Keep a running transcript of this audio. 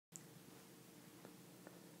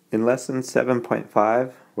In lesson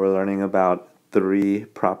 7.5, we're learning about 3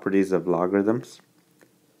 properties of logarithms.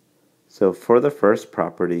 So for the first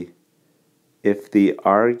property, if the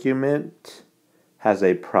argument has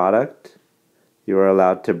a product, you are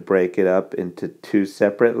allowed to break it up into 2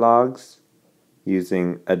 separate logs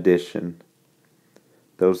using addition.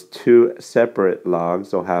 Those 2 separate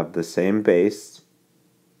logs will have the same base,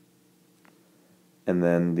 and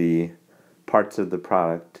then the parts of the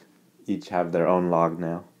product each have their own log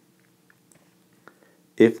now.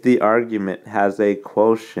 If the argument has a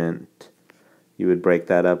quotient, you would break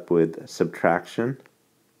that up with subtraction.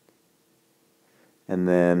 And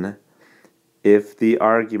then if the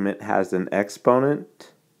argument has an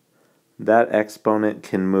exponent, that exponent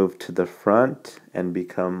can move to the front and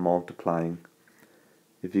become multiplying.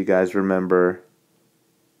 If you guys remember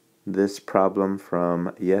this problem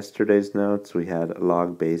from yesterday's notes, we had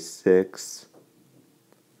log base 6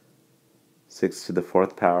 to the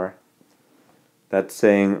 4th power. That's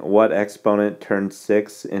saying what exponent turns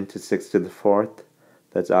 6 into 6 to the 4th?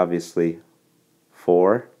 That's obviously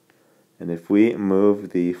 4. And if we move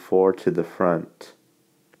the 4 to the front,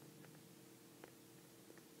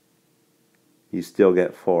 you still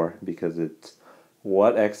get 4 because it's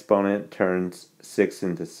what exponent turns 6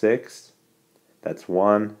 into 6? That's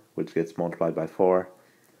 1, which gets multiplied by 4.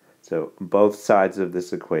 So both sides of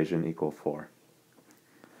this equation equal 4.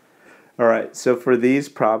 Alright, so for these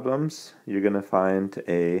problems, you're going to find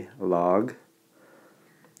a log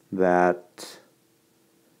that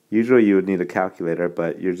usually you would need a calculator,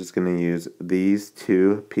 but you're just going to use these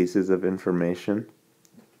 2 pieces of information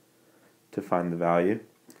to find the value.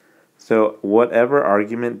 So whatever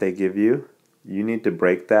argument they give you, you need to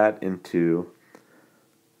break that into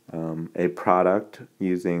a product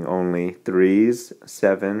using only 3s,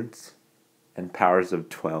 7s, and powers of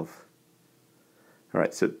 12.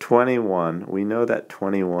 Alright, so 21, we know that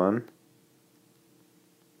 21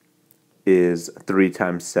 is 3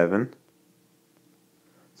 times 7.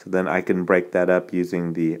 So then I can break that up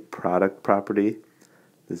using the product property.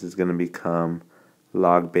 This is going to become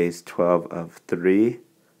log base 12 of 3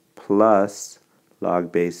 plus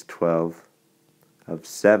log base 12 of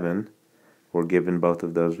 7. We're given both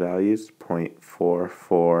of those values,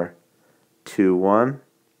 0.4421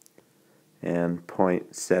 and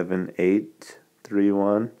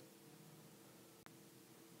 0.7831.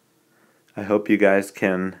 I hope you guys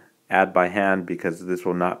can add by hand because this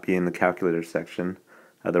will not be in the calculator section.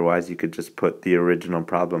 Otherwise, you could just put the original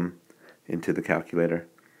problem into the calculator.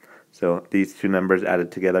 So these 2 numbers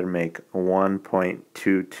added together make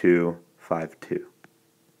 1.2252.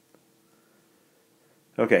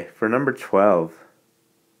 Okay, for number 12,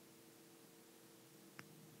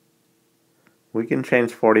 we can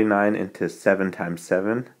change 49 into 7 times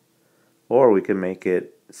 7, or we can make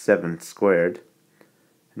it 7 squared.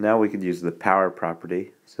 Now we could use the power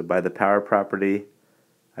property. So by the power property,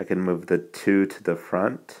 I can move the 2 to the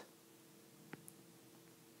front.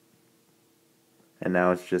 And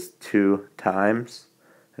now it's just 2 times,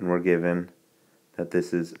 and we're given that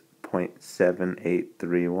this is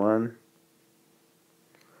 0.7831.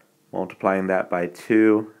 Multiplying that by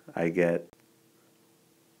 2, I get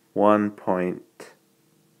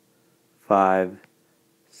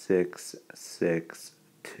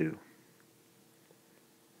 1.5662.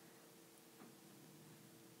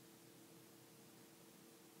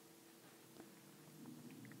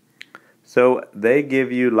 So they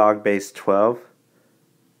give you log base 12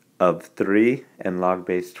 of 3 and log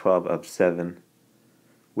base 12 of 7.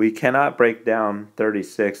 We cannot break down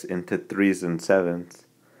 36 into 3s and 7s,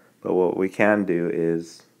 but what we can do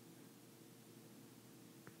is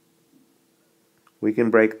we can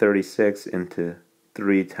break 36 into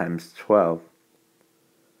 3 times 12.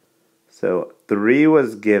 So 3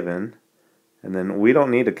 was given, and then we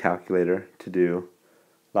don't need a calculator to do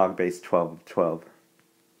log base 12 of 12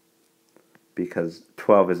 because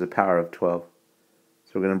 12 is a power of 12.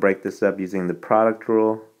 So we're going to break this up using the product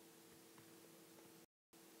rule.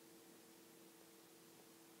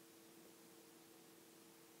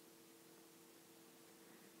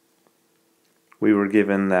 We were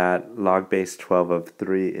given that log base 12 of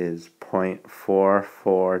 3 is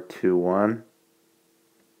 0.4421.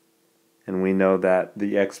 And we know that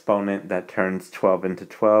the exponent that turns 12 into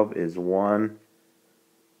 12 is 1.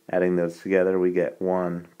 Adding those together, we get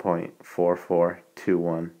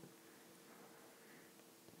 1.4421.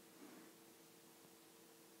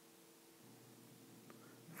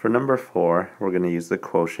 For number 4, we're going to use the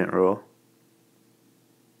quotient rule.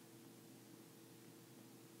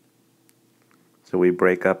 So we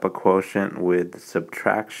break up a quotient with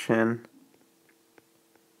subtraction.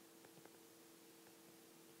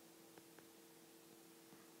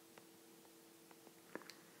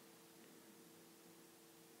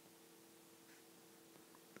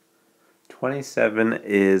 27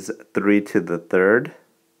 is 3 to the third.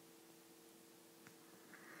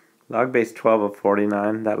 Log base 12 of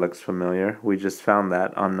 49, that looks familiar. We just found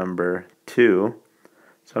that on number 2.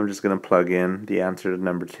 So I'm just going to plug in the answer to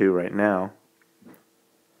number 2 right now.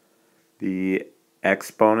 The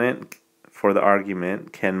exponent for the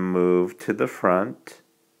argument can move to the front.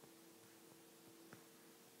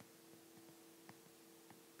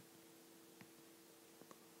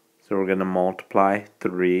 So we're going to multiply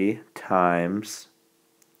 3 times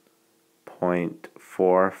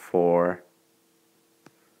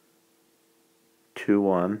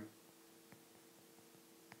 0.4421.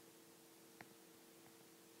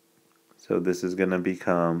 So this is going to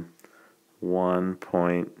become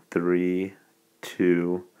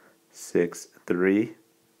 1.3263.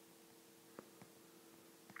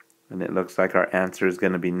 And it looks like our answer is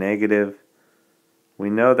going to be negative. We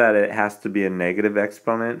know that it has to be a negative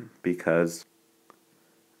exponent because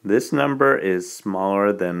this number is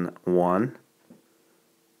smaller than 1.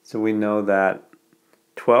 So we know that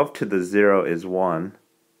 12 to the 0 is 1.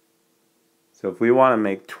 So if we want to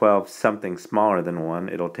make 12 something smaller than 1,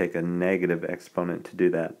 it'll take a negative exponent to do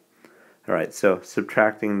that. Alright, so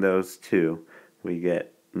subtracting those two, we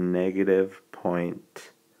get negative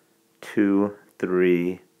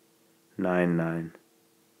 0.2399.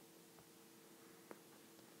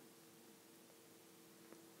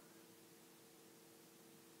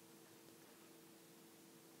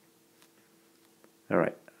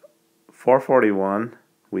 Alright, 441,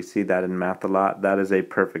 we see that in math a lot. That is a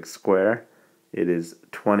perfect square. It is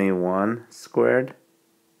 21 squared.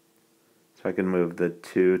 So I can move the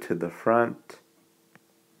 2 to the front.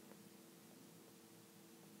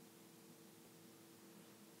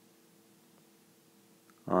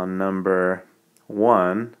 On number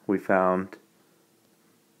 1, we found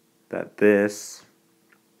that this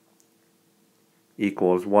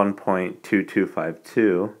equals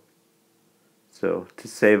 1.2252. So to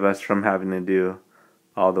save us from having to do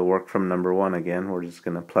all the work from number 1 again, we're just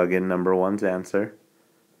going to plug in number 1's answer.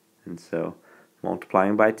 And so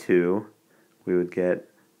multiplying by 2, we would get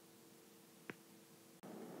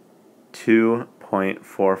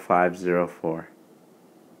 2.4504.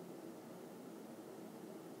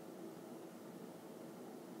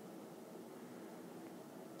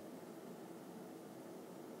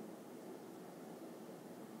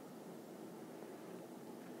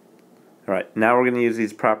 Alright, now we're going to use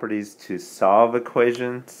these properties to solve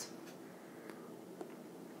equations.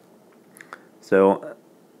 So,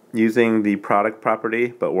 using the product property,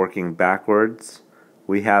 but working backwards,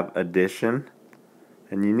 we have addition.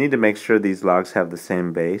 And you need to make sure these logs have the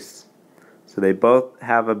same base. So they both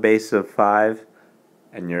have a base of 5,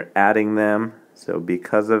 and you're adding them. So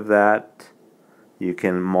because of that, you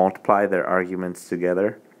can multiply their arguments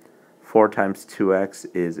together. 4 times 2x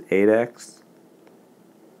is 8x.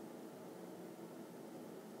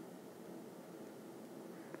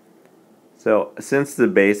 So since the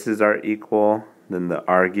bases are equal, then the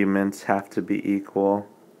arguments have to be equal.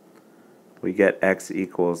 We get x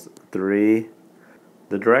equals 3.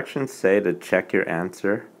 The directions say to check your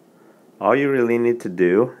answer. All you really need to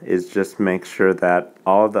do is just make sure that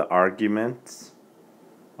all the arguments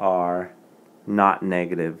are not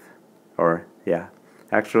negative.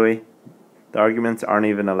 Actually, the arguments aren't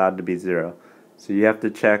even allowed to be 0. So you have to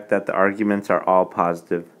check that the arguments are all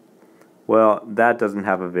positive. Well, that doesn't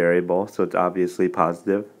have a variable, so it's obviously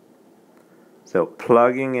positive. So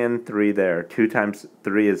plugging in 3 there, 2 times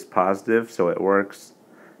 3 is positive, so it works.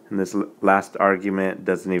 And this last argument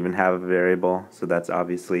doesn't even have a variable, so that's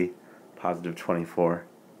obviously positive 24.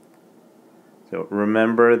 So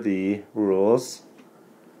remember the rules.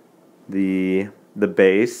 The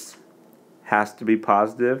base has to be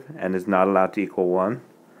positive and is not allowed to equal 1.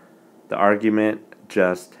 The argument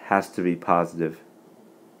just has to be positive.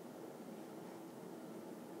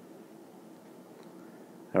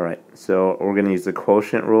 Alright, so we're going to use the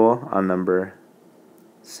quotient rule on number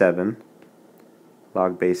 7.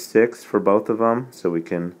 Log base 6 for both of them, so we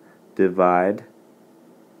can divide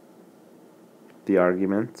the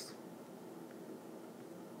arguments.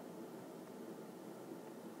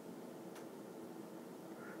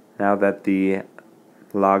 Now that the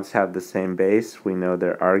logs have the same base, we know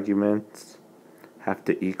their arguments have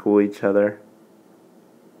to equal each other.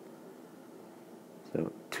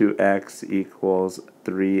 So 2x equals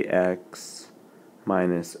 3x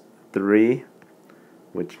minus 3,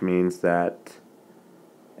 which means that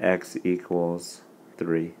x equals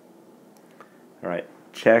 3. Alright,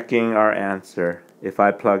 checking our answer. If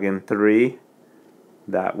I plug in 3,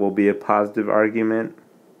 that will be a positive argument.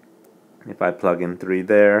 If I plug in 3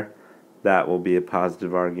 there, that will be a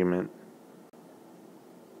positive argument.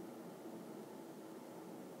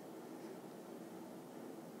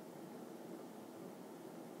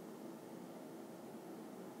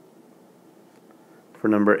 For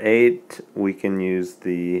number 8, we can use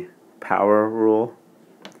the power rule.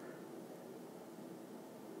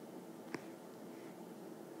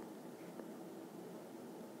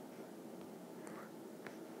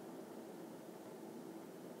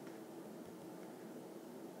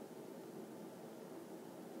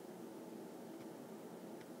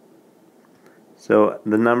 So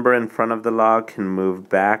the number in front of the log can move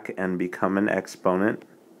back and become an exponent.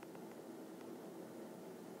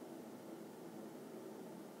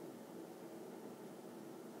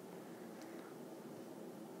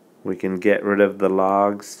 We can get rid of the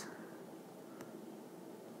logs.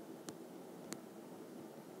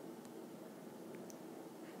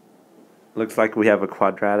 Looks like we have a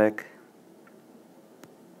quadratic.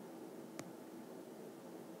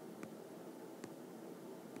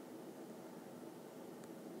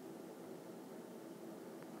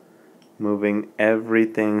 Moving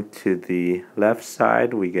everything to the left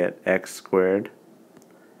side, we get x squared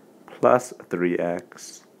plus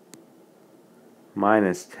 3x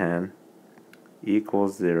minus 10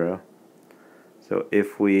 equals 0. So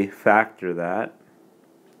if we factor that,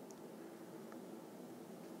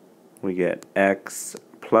 we get x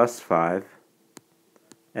plus 5,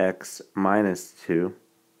 x minus 2.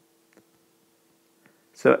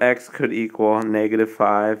 So x could equal negative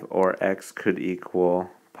 5 or x could equal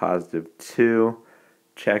positive 2.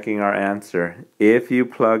 Checking our answer. If you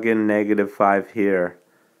plug in negative 5 here,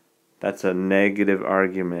 that's a negative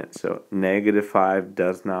argument, so negative 5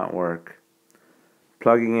 does not work.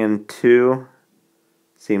 Plugging in 2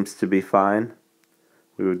 seems to be fine.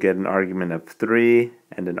 We would get an argument of 3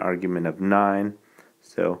 and an argument of 9,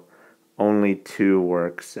 so only 2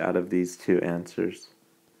 works out of these two answers.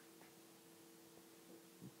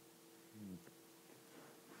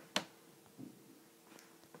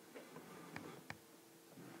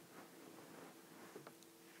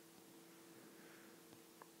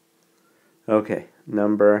 Okay,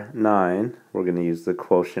 number 9, we're going to use the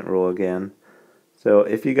quotient rule again. So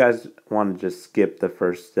if you guys want to just skip the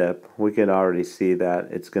first step, we can already see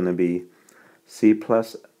that it's going to be c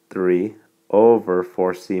plus 3 over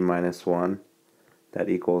 4c minus 1. That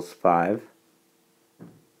equals 5.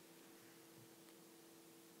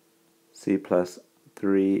 C plus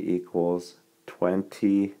 3 equals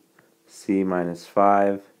 20c minus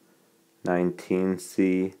 5.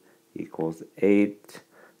 19c equals 8.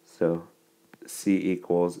 So c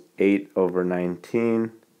equals 8 over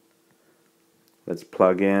 19. Let's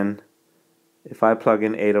plug in. If I plug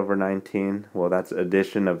in 8 over 19, well, that's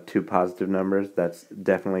addition of two positive numbers. That's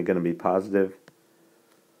definitely going to be positive.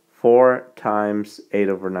 4 times 8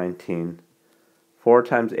 over 19. 4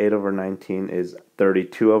 times 8 over 19 is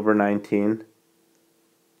 32 over 19.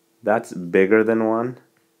 That's bigger than 1,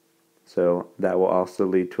 so that will also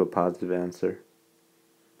lead to a positive answer.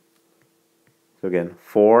 So again,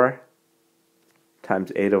 4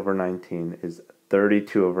 times 8 over 19 is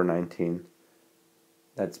 32 over 19.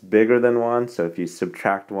 That's bigger than 1, so if you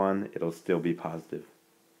subtract 1, it'll still be positive.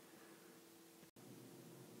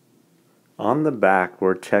 On the back,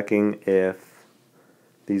 we're checking if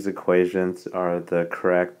these equations are the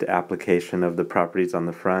correct application of the properties on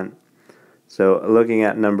the front. So looking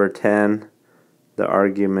at number 10, the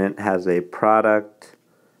argument has a product.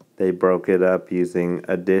 They broke it up using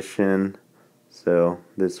addition, so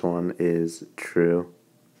this one is true.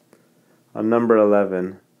 On number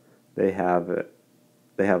 11, they have a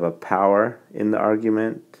power in the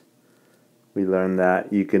argument. We learned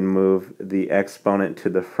that you can move the exponent to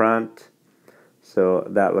the front, so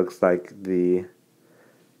that looks like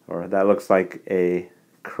a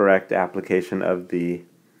correct application of the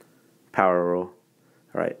power rule.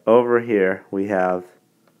 All right, over here we have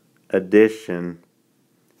addition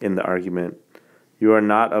in the argument. You are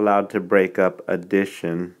not allowed to break up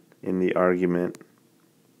addition in the argument,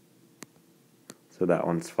 so that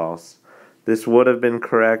one's false. This would have been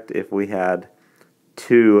correct if we had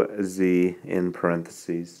 2z in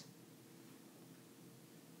parentheses.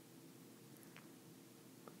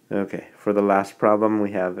 Okay, for the last problem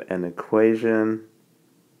we have an equation.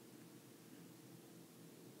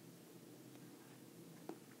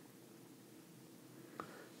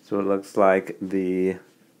 So it looks like the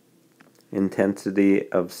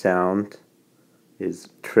intensity of sound is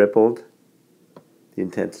tripled. The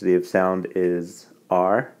intensity of sound is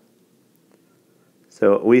R.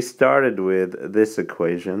 So we started with this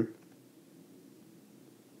equation.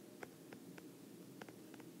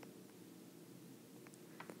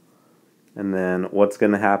 And then what's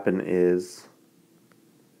going to happen is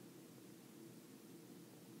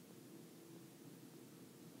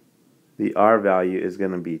the R value is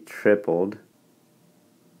going to be tripled.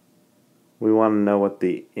 We want to know what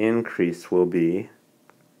the increase will be.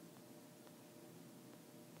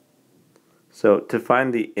 So to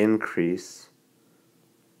find the increase,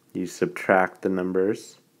 you subtract the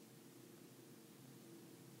numbers.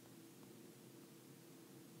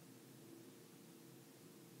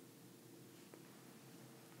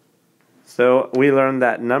 So we learned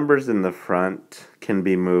that numbers in the front can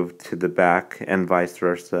be moved to the back and vice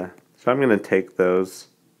versa. So I'm going to take those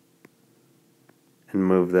and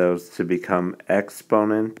move those to become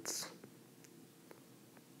exponents.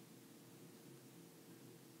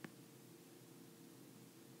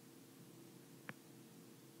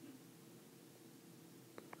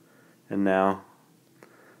 And now,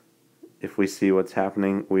 if we see what's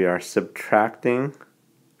happening, we are subtracting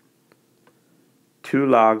two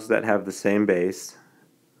logs that have the same base.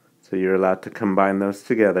 So you're allowed to combine those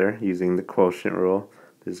together using the quotient rule.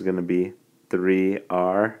 This is going to be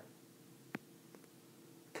 3r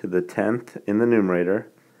to the 10th in the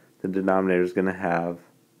numerator. The denominator is going to have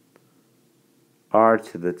r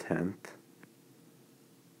to the 10th.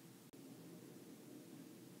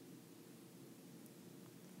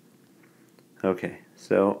 Okay,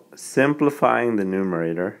 so simplifying the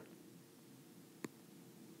numerator,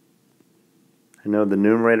 I know the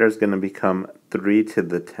numerator is going to become 3 to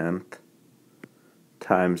the 10th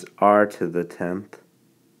times r to the 10th.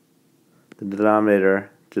 The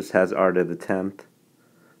denominator just has r to the 10th.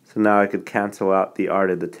 So now I could cancel out the r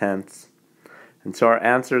to the 10ths. And so our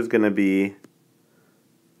answer is going to be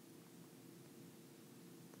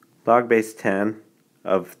log base 10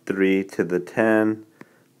 of 3 to the 10.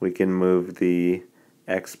 We can move the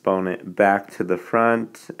exponent back to the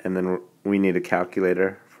front, and then we need a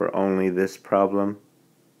calculator for only this problem.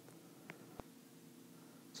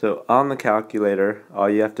 So on the calculator, all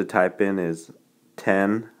you have to type in is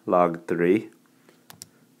 10 log 3.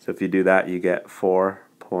 So if you do that, you get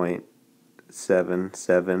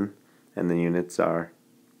 4.77, and the units are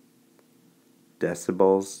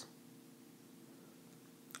decibels.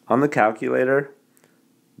 On the calculator,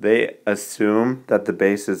 they assume that the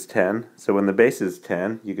base is 10. So when the base is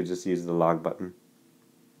 10, you could just use the log button.